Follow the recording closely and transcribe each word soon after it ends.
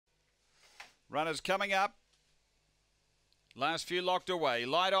Runners coming up. Last few locked away.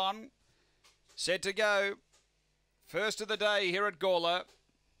 Light on. Set to go. First of the day here at Gawler.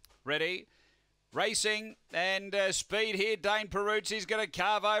 Ready. Racing and speed here. Dane Peruzzi's going to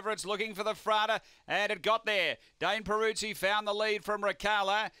carve over. It's looking for the front, and it got there. Dane Peruzzi found the lead from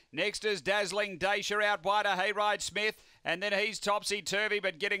Ricala. Next is Dazzling Dacia out wider. Hayride Smith, and then he's topsy-turvy,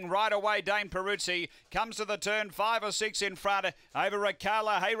 but getting right away. Dane Peruzzi comes to the turn 5 or 6 in front over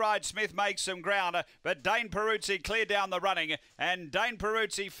Ricala. Hayride Smith makes some ground, but Dane Peruzzi cleared down the running, and Dane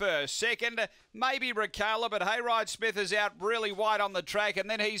Peruzzi first. Second, maybe Ricala, but Hayride Smith is out really wide on the track, and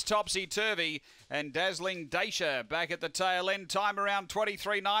then he's topsy-turvy. And Dazzling Dacia back at the tail end, time around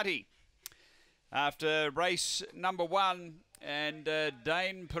 23.90 after race number 1. And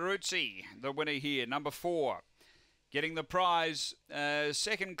Dane Peruzzi, the winner here, number 4, getting the prize.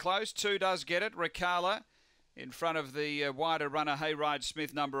 Second close, 2 does get it. Ricala in front of the wider runner, Hayride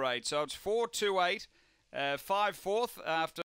Smith, number 8. So it's 4-2-8, 5 fourth after